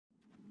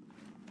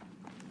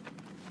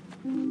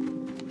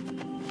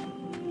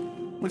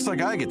Looks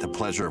like I get the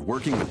pleasure of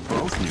working with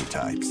both new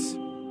types.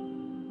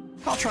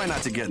 I'll try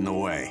not to get in the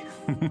way.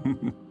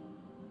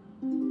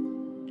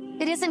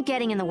 It isn't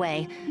getting in the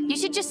way. You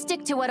should just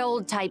stick to what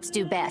old types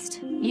do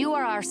best. You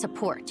are our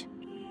support.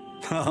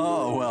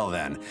 Oh, well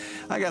then.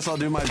 I guess I'll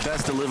do my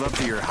best to live up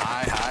to your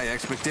high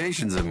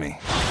expectations of me.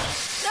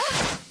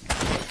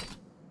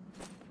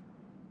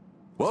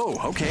 Whoa,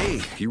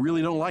 okay. You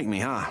really don't like me,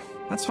 huh?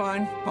 That's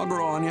fine. I'll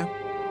grow on you.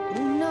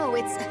 No,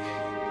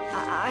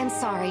 I'm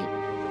sorry.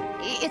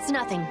 It's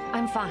nothing.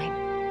 I'm fine.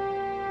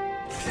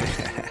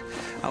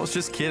 I was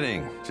just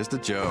kidding. Just a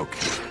joke.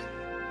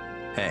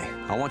 Hey,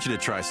 I want you to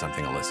try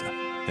something,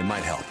 Alyssa. It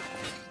might help.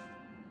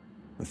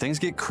 When things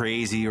get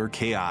crazy or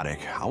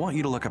chaotic, I want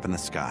you to look up in the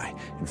sky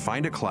and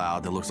find a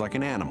cloud that looks like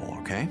an animal,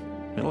 okay?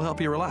 It'll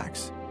help you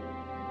relax.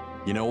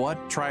 You know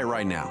what? Try it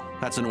right now.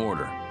 That's an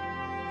order.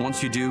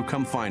 Once you do,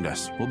 come find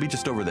us. We'll be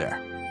just over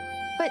there.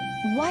 But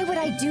why would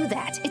I do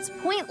that? It's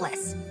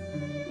pointless.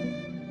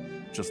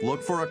 Just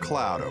look for a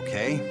cloud,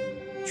 okay?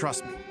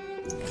 Trust me.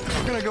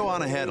 I'm gonna go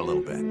on ahead a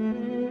little bit.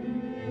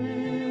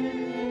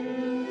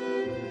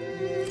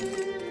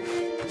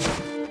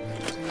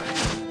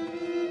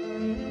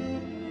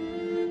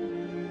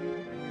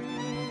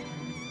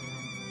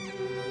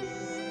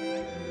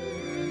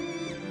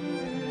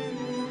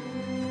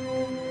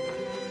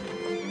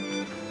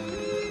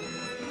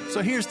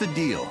 So here's the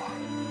deal.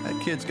 That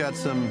kid's got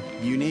some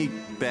unique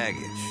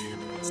baggage.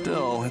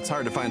 Still, it's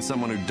hard to find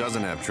someone who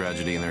doesn't have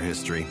tragedy in their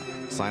history.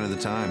 Sign of the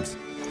times.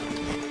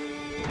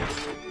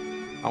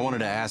 I wanted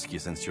to ask you,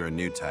 since you're a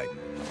new type,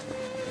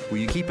 will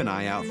you keep an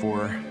eye out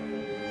for her?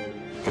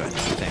 Good,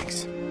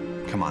 thanks.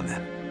 Come on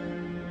then.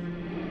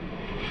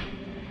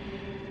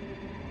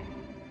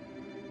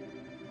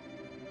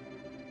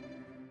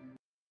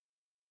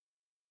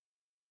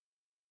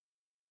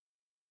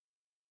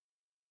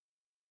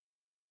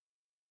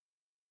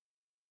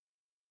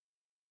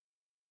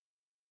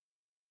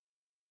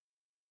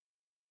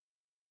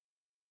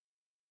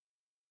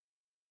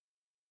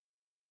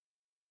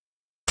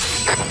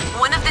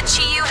 One of the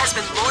Chiyu has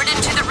been lured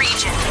into the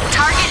region.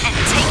 Target and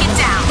take it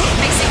down.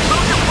 Facing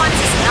both at once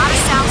is not a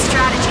sound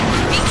strategy.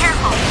 Be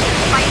careful.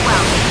 Fight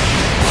well.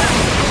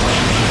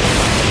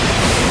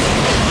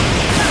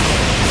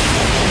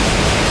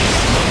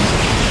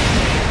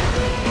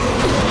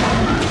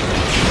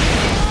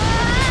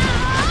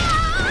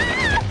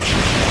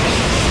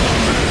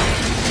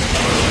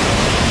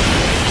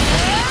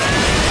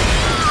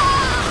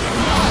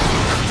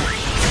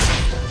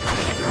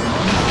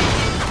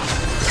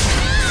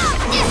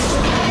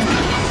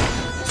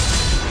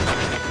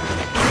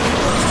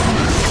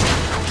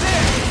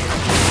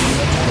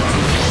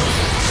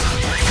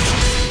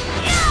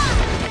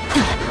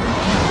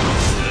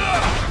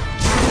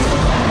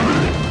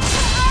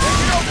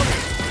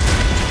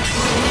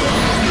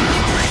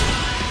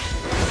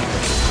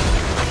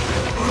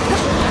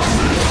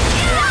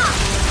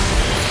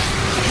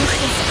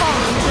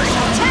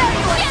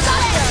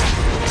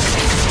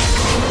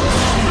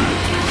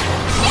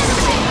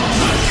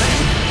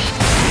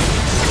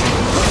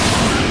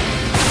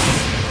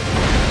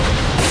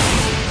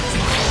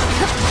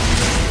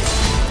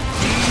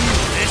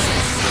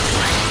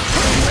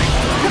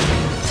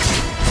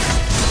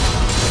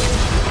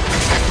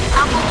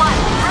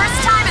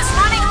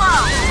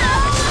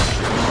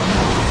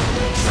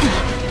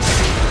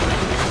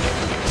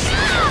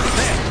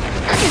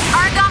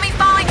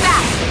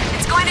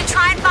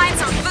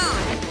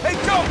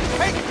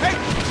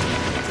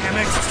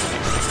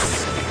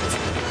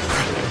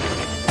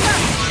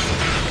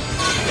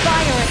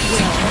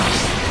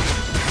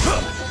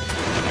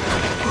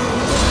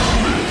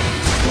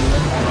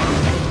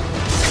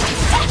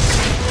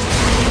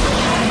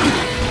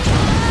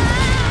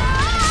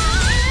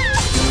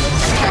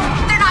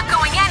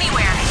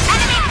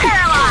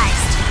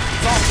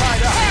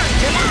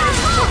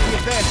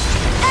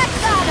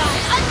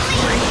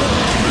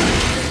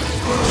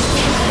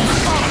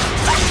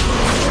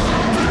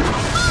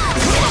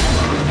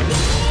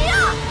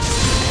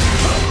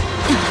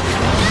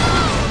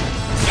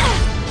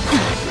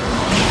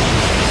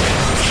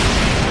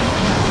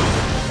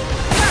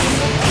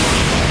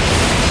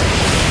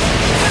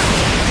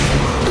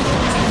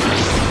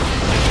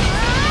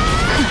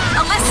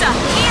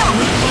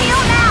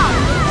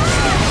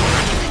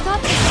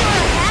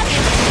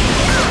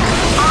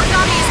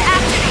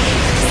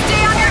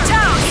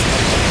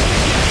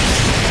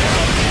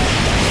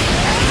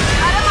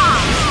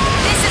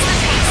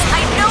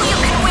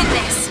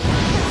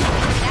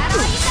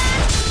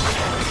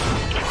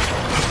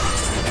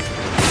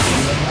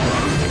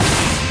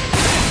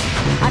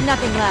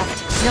 Nothing left.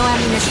 No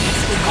ammunition to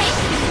speak of.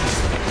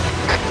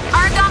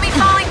 Aragami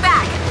falling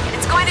back.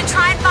 It's going to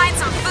try and find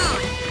some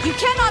food. You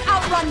cannot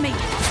outrun me!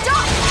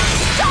 Stop!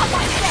 Stop,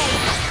 I say!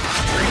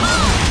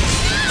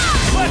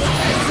 Let's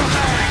take some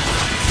ass!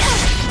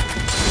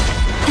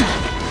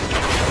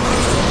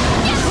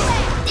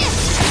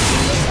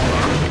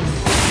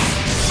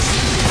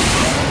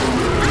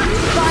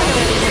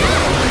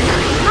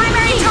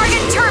 Primary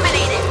target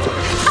terminated!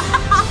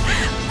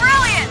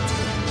 Brilliant!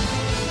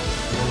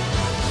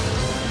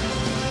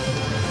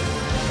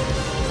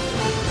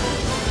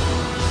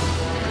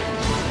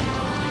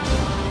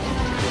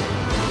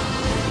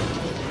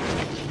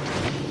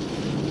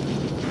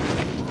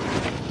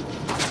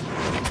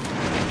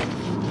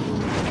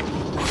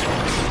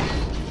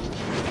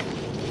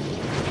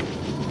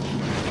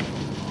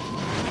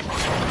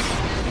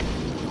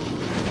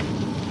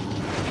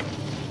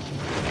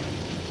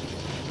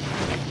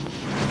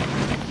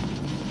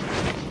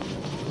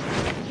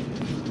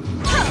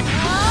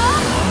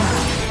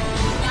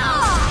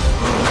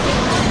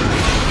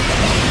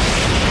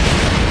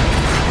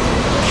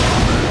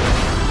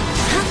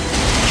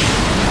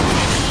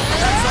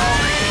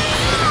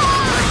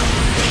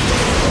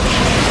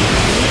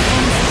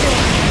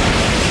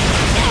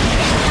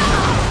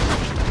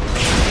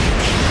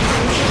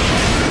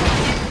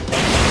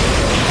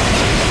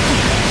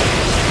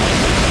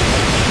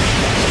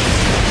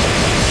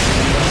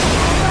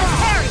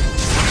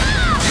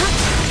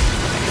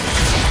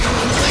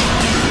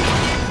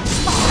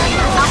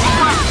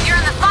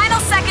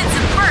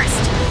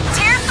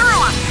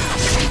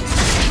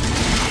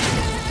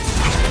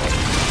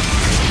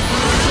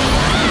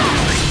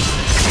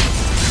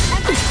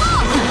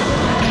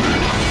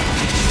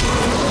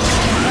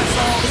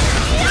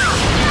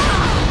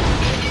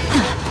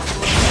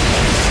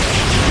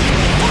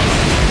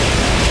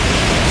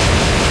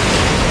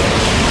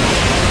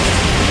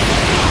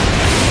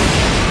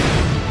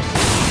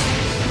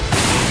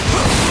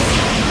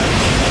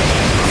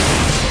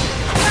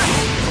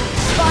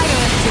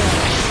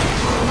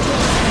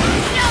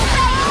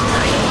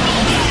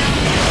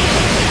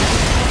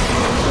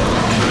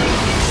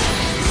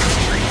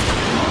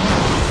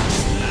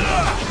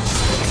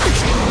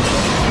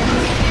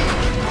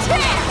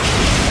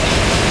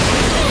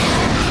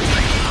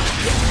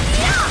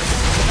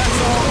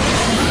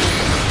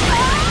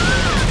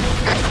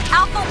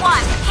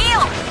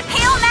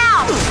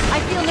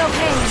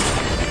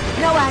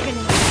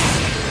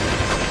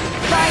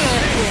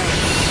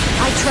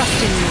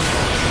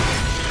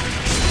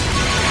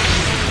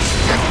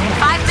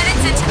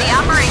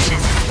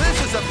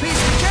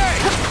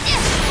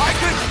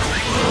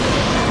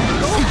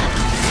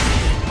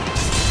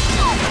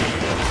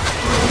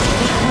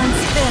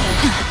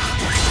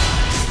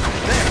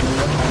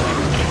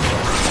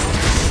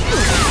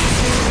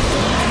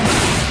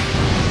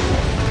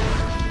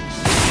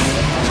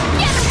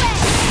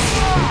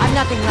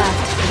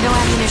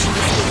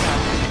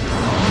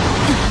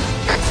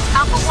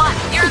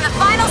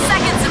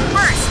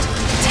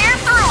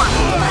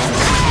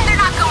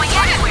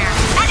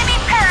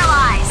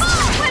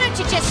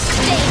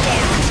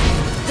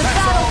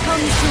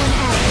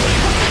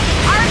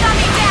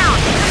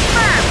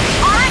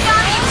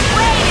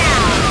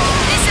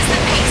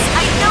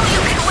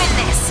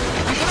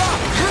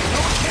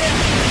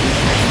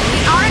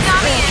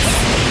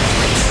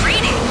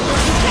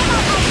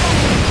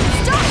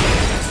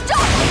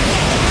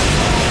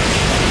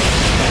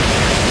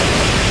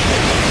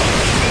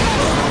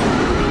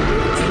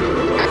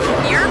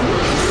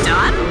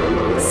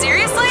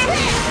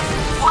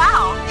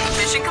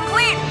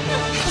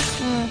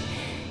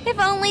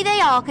 only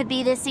they all could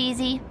be this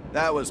easy.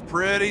 That was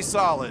pretty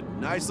solid.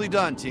 Nicely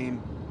done,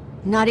 team.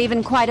 Not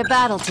even quite a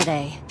battle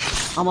today.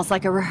 Almost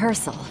like a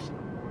rehearsal.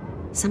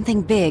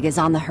 Something big is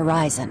on the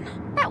horizon.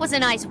 That was a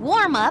nice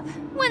warm-up.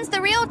 When's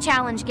the real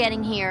challenge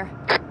getting here?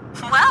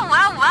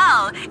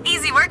 Well.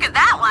 Easy work at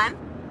that one.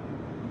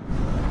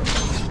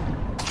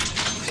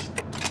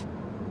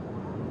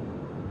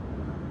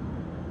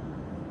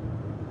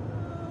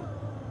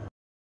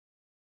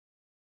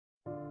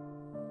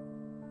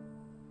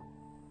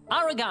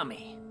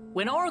 Origami.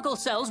 When oracle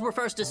cells were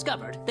first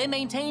discovered, they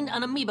maintained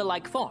an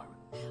amoeba-like form.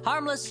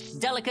 Harmless,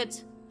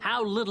 delicate,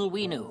 how little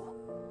we knew.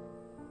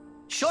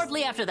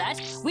 Shortly after that,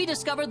 we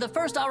discovered the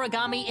first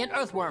origami in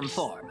earthworm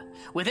form.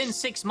 Within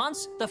 6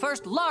 months, the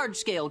first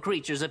large-scale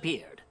creatures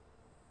appeared.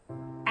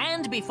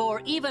 And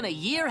before even a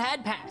year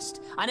had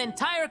passed, an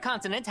entire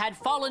continent had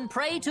fallen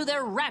prey to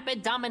their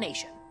rapid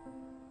domination.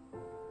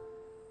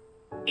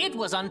 It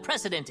was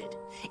unprecedented.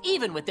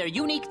 Even with their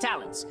unique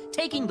talents,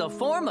 taking the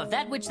form of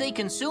that which they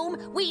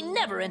consume, we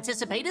never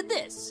anticipated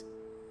this.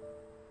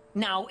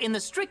 Now, in the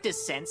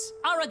strictest sense,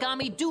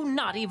 origami do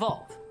not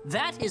evolve.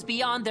 That is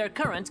beyond their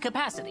current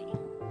capacity.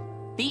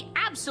 The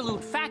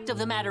absolute fact of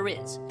the matter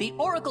is, the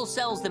oracle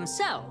cells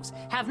themselves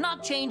have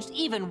not changed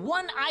even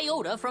 1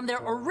 iota from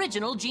their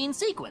original gene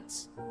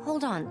sequence.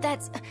 Hold on,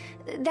 that's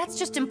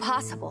just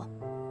impossible.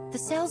 The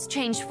cells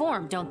change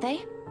form, don't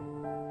they?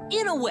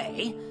 In a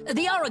way,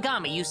 the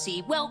origami, you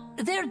see, well,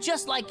 they're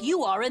just like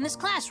you are in this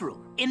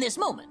classroom, in this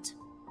moment.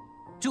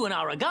 To an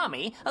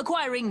origami,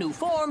 acquiring new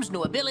forms,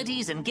 new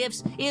abilities, and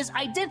gifts is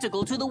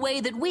identical to the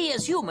way that we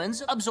as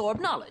humans absorb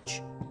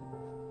knowledge.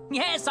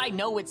 Yes, I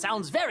know it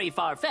sounds very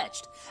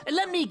far-fetched.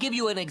 Let me give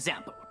you an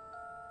example.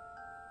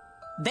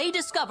 They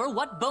discover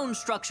what bone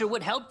structure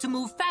would help to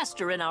move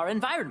faster in our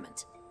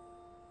environment.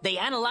 They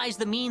analyze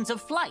the means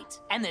of flight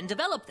and then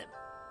develop them.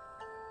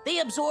 They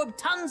absorb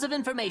tons of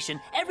information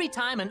every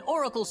time an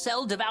oracle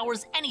cell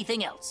devours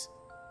anything else.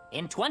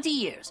 In 20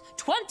 years,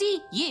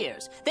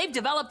 they've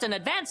developed an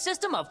advanced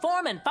system of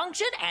form and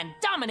function and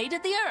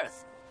dominated the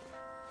Earth.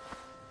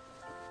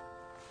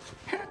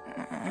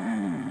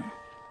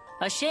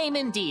 A shame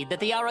indeed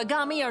that the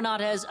origami are not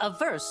as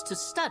averse to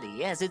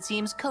study as it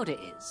seems Kota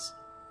is.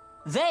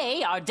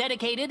 They are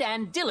dedicated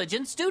and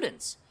diligent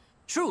students.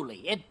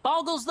 Truly, it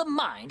boggles the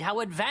mind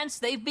how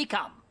advanced they've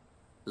become.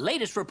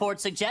 Latest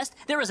reports suggest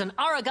there is an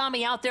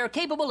origami out there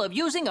capable of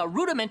using a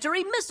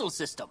rudimentary missile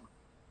system.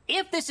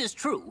 If this is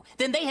true,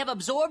 then they have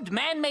absorbed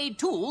man-made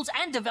tools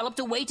and developed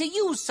a way to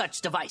use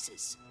such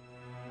devices.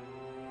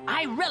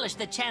 I relish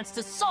the chance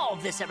to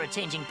solve this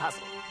ever-changing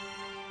puzzle.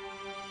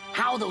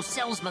 How those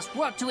cells must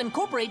work to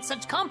incorporate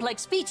such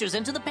complex features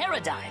into the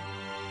paradigm.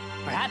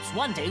 Perhaps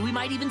one day we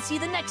might even see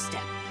the next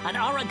step, an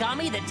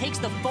origami that takes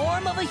the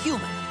form of a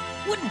human.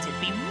 Wouldn't it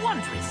be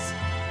wondrous?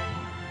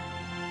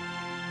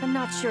 I'm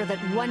not sure that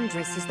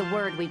wondrous is the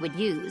word we would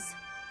use.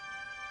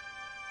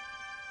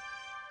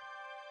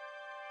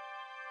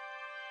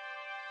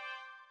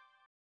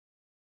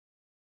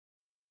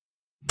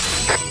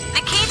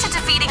 The key to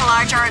defeating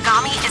large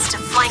origami is to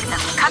flank them,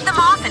 cut them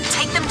off, and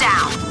take them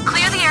down.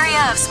 Clear the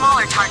area of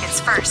smaller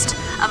targets first.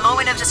 A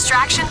moment of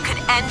distraction could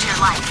end your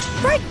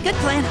life. Right, good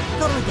plan.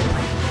 Totally good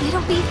plan.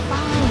 It'll be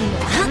fine.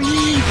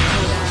 Breathe,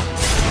 Kota.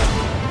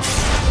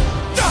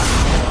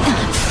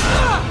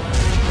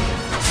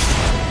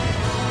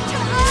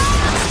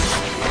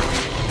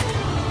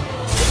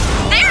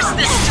 There's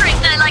the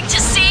strength I like to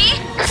see!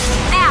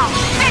 Now,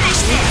 finish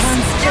this!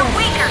 They're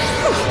weaker!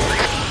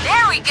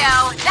 There we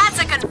go! That's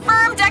a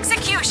confirmed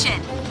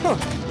execution! Huh,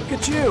 look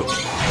at you.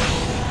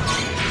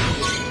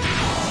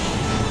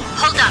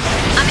 Hold up,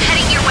 I'm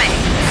heading your way.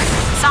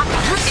 Saki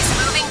is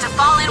moving to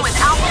fall in with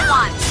Alpha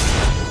 1.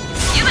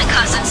 You've been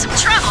causing some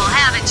trouble,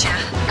 haven't you?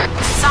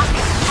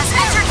 Saki has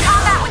entered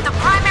combat with the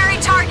primary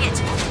target.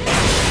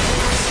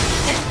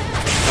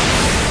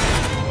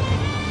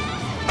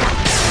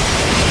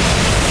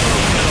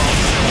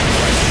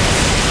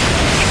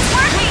 It's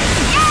working!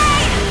 Yay!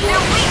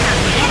 They're weaker!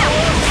 Hit him!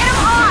 Hit him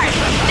hard!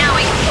 Now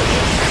we...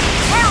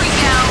 There we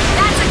go!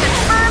 That's a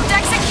confirmed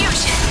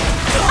execution!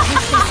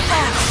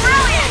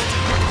 Brilliant!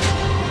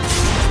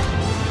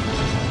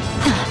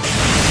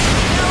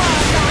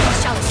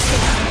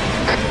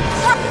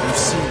 You've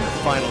seen the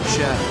final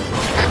shadow.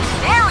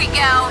 There we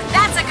go!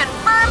 That's a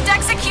confirmed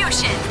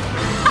execution!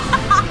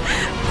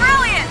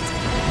 Brilliant!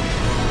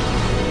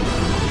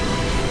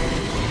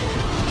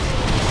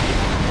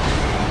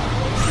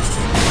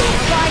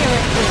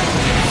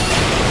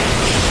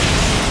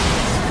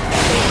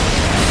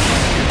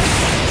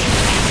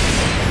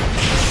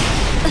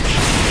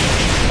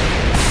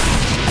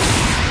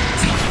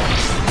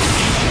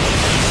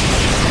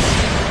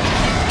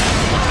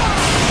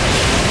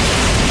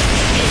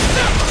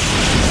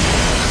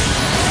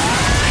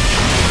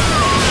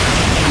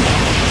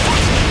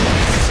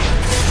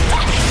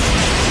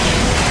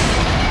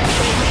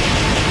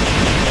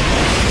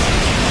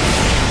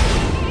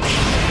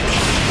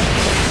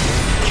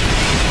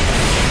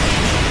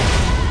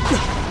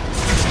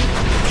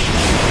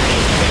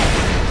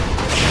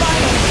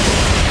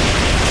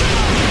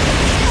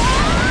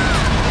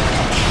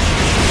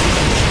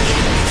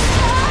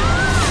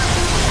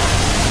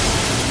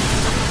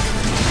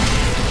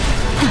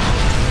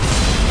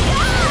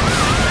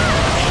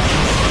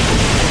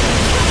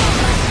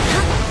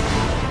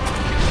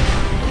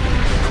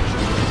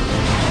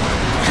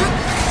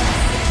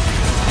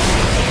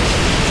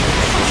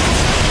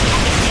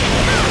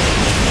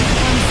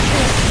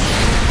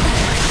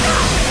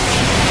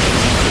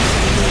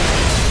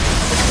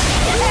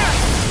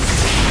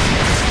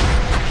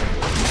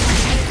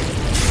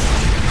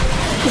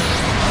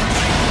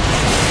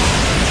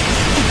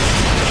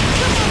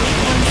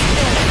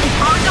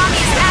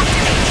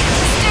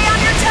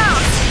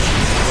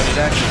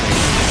 activated.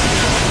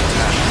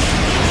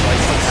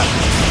 Like what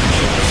happened.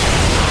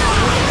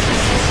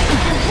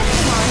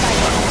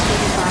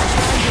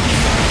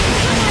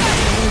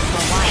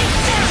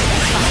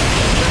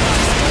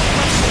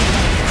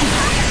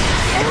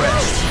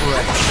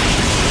 Correct.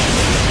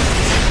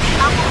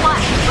 Alpha 1,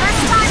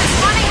 burst time is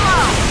running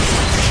low.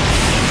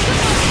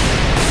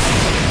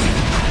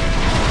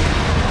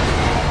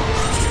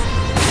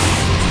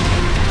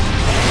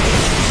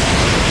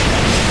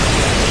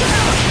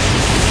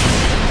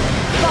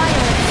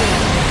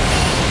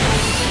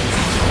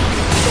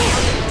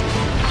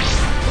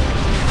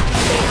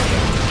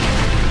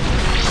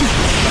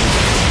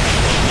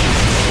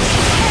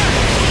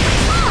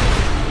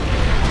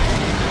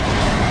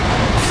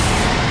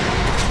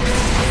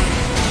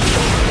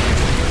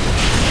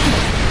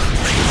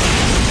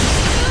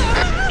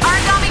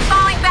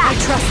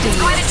 He's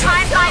going to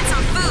try and find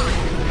some food.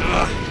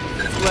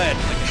 Fled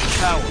like a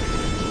coward.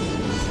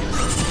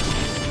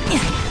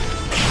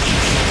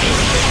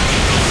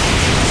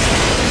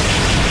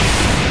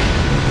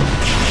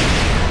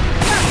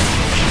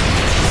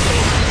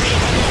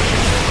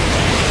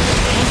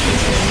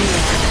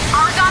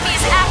 Origami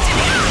is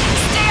activated.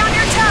 Stay on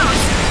your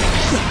toes.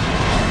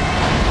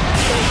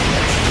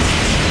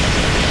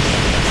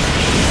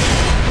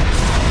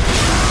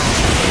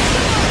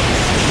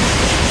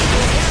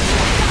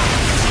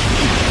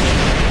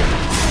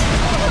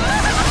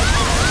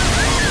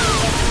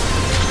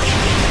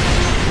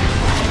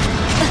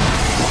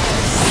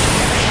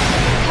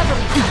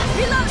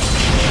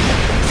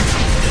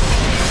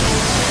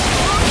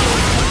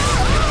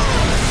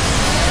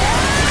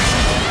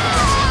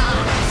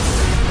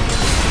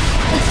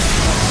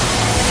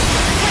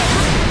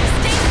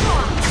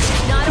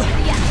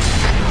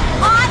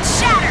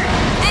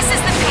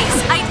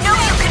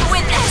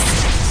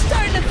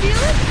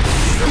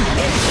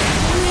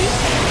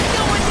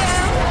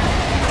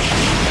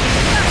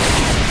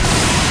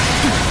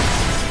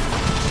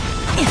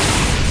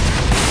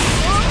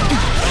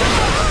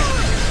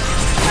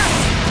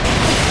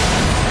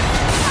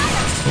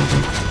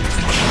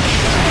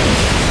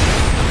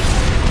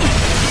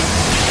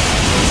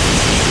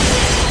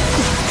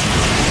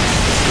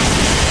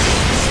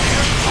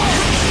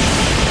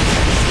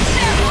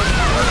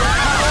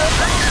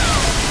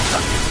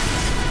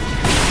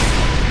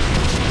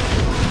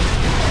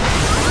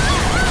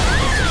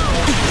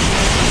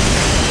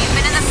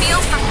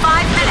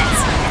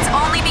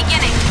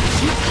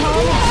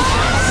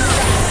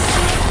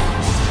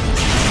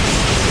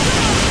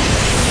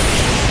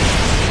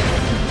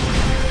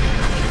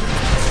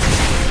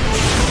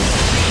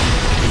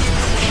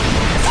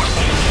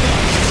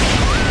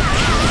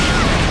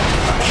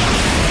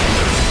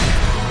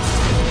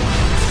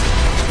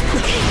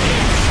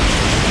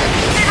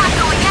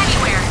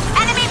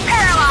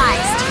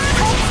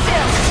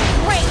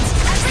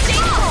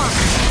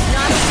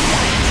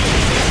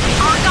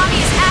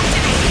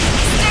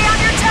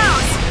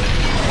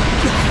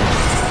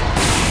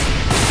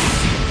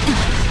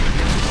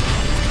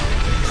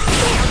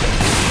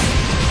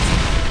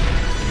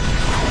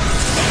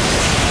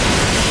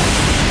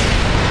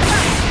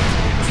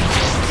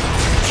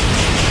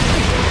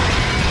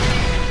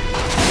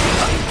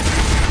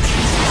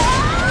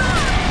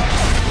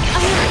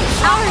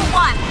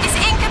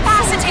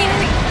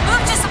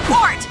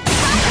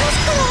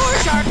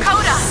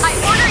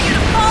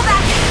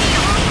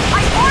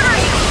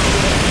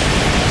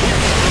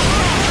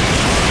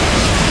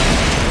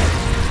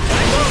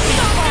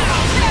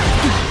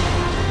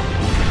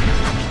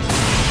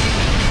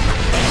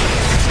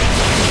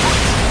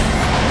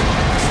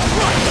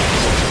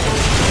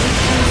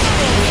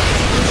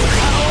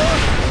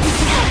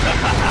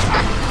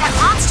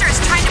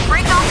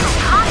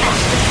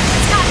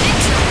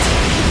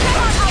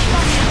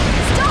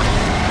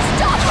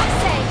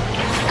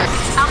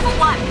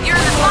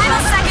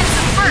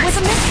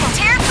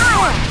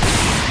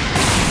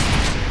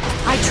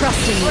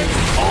 trust in you.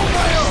 All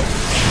my own!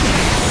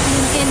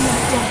 I'm in your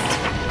debt.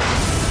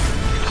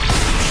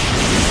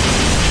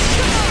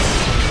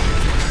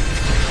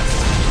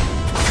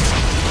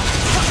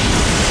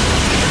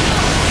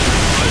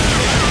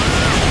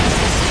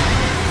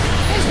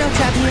 There's no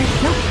trap here.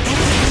 Nope.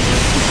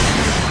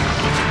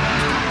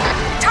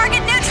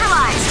 Target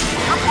neutralized!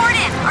 Report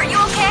in. Are you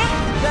okay?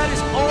 That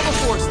is all the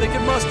force they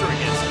can muster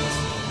against us.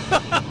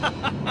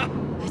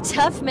 A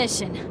tough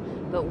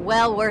mission, but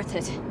well worth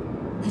it.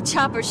 The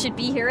chopper should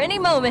be here any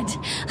moment.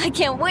 I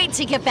can't wait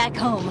to get back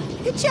home.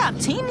 Good job,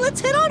 team.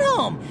 Let's head on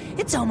home.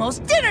 It's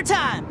almost dinner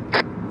time.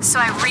 So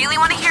I really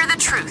want to hear the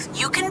truth.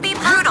 You can be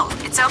brutal.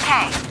 It's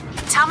okay.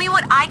 Tell me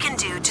what I can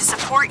do to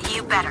support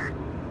you better.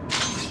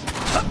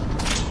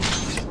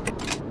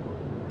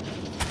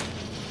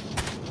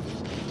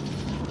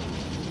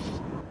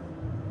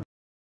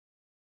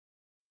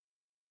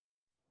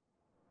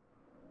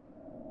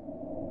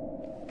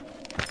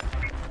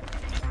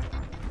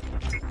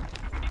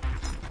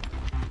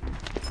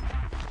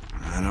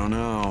 I don't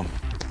know.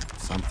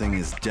 Something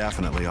is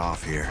definitely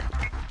off here.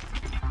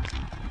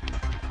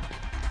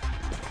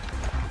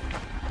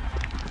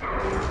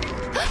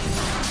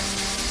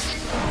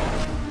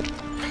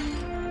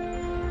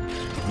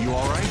 You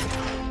all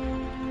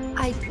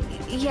right?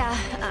 Yeah,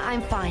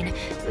 I'm fine.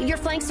 Your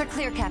flanks are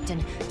clear,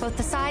 Captain. Both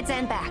the sides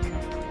and back.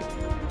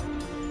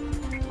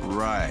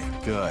 Right,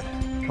 good.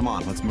 Come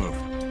on, let's move.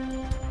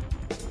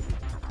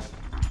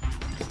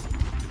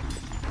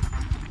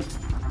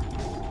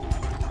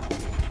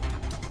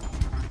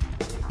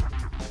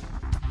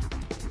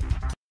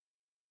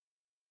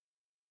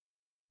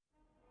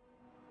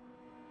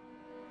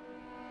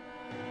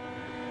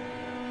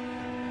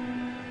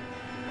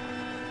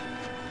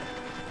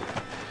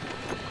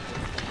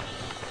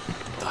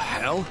 The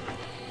hell?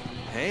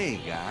 Hey,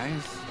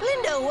 guys.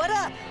 Lindo, what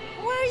up?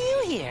 Why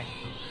are you here?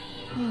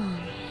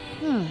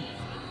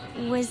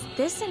 Was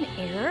this an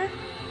error?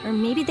 Or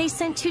maybe they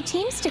sent 2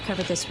 teams to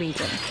cover this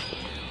region.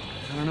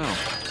 I don't know.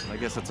 I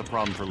guess that's a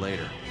problem for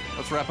later.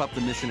 Let's wrap up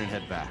the mission and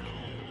head back.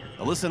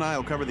 Alyssa and I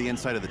will cover the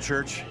inside of the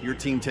church. Your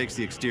team takes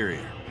the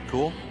exterior.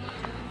 Cool?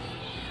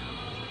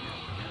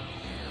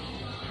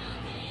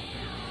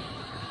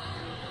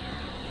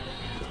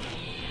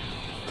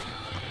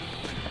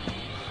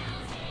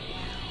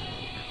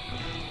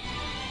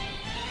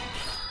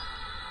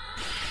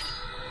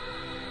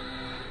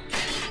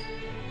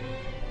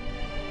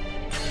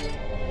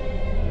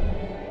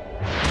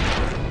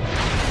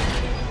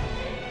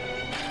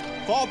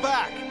 Fall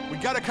back! We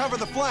gotta cover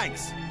the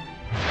flanks!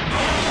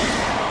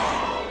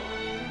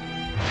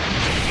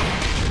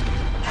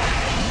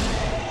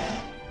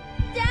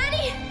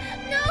 Daddy!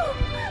 No!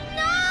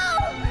 No!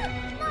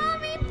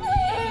 Mommy,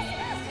 please!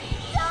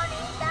 Don't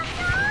eat them!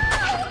 No!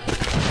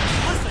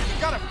 Listen, you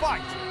gotta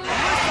fight!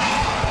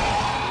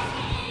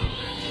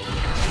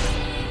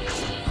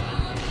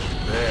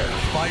 There,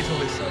 fight,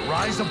 Alyssa.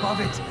 Rise above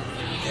it.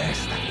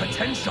 Yes, that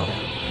potential.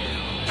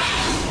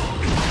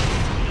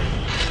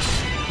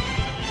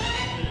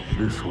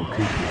 This will keep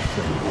you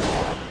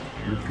safe.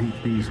 Repeat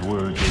these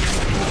words as you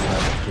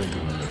have trigger,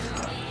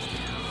 Alyssa.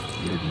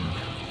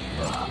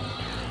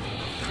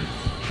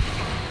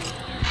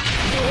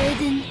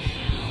 Hidden.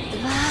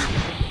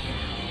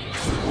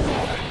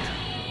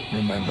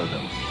 Remember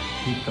them.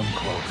 Keep them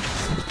close.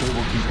 They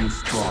will keep you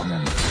strong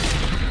and...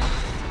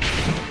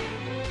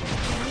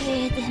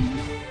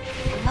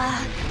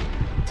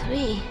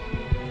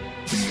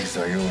 These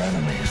are your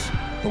enemies.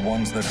 The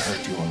ones that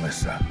hurt you,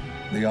 Alyssa.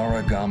 The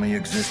Aragami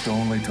exist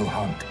only to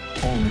hunt,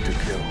 only to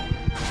kill.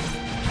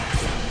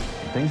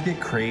 If things get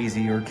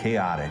crazy or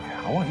chaotic,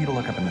 I want you to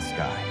look up in the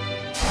sky.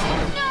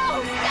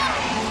 No! Stop!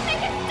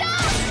 Make it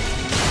stop!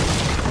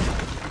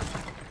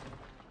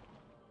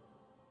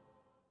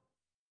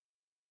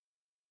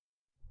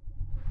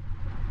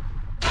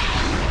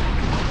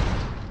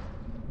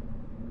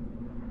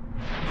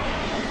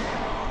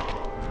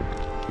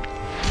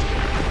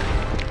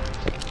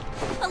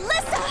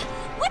 Alyssa!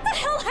 What the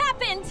hell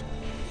happened?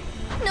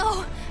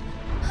 No,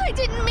 I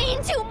didn't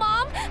mean to,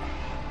 Mom!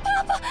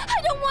 Papa,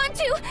 I don't want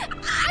to!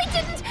 I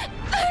didn't!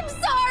 I'm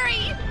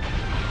sorry!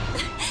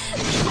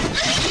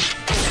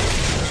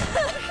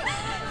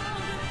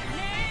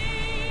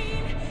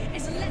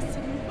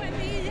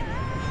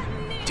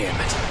 Damn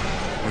it.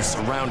 We're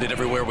surrounded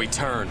everywhere we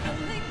turn.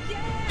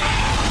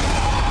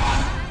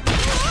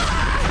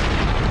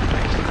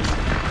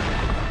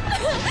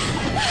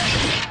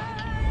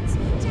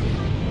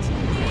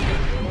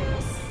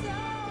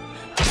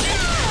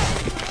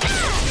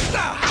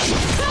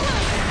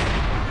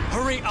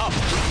 Hurry up!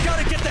 We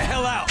gotta get the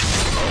hell out!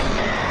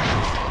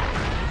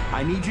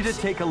 I need you to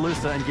take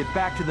Alyssa and get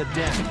back to the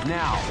den,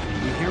 now.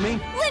 You hear me?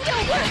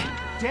 Lindo,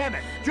 what? Damn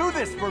it! Do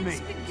this for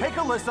me! Take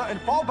Alyssa and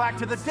fall back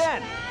to the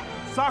den!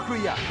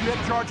 Sakuya, you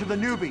have charge of the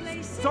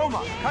newbies.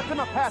 Soma, cut them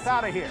a path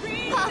out of here.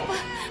 Papa,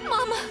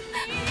 Mama,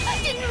 I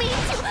didn't mean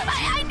to.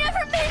 I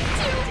never meant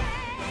to.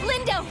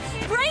 Lindo,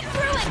 break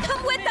through and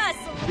come with us.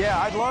 Yeah,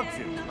 I'd love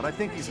to, but I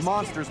think these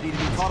monsters need to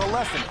be taught a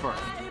lesson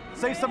first.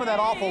 Save some of that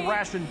awful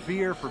ration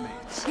beer for me.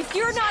 If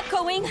you're not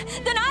going,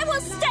 then I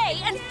will stay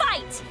and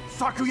fight.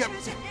 Sakuya,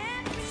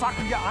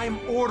 I'm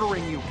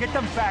ordering you. Get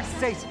them back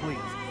safe, please.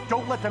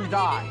 Don't let them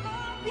die.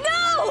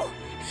 No!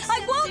 I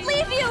won't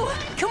leave you!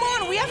 Come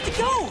on, we have to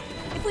go!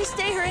 If we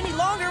stay here any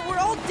longer, we're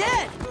all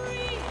dead!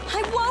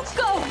 I won't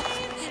go!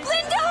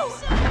 Lindo!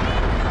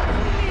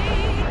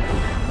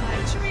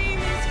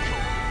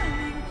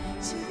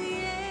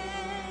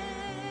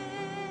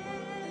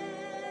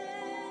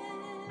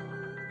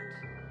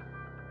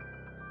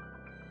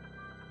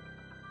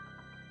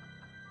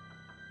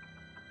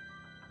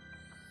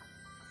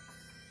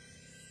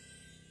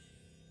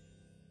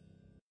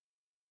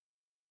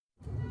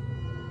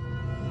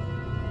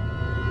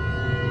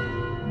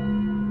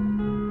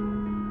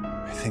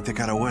 I think they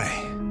got away.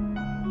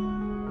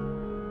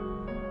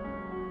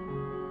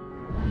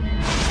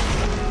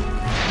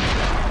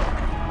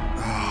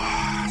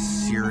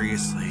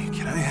 Seriously,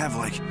 can I have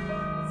like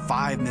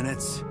 5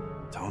 minutes?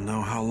 Don't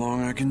know how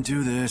long I can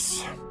do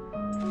this.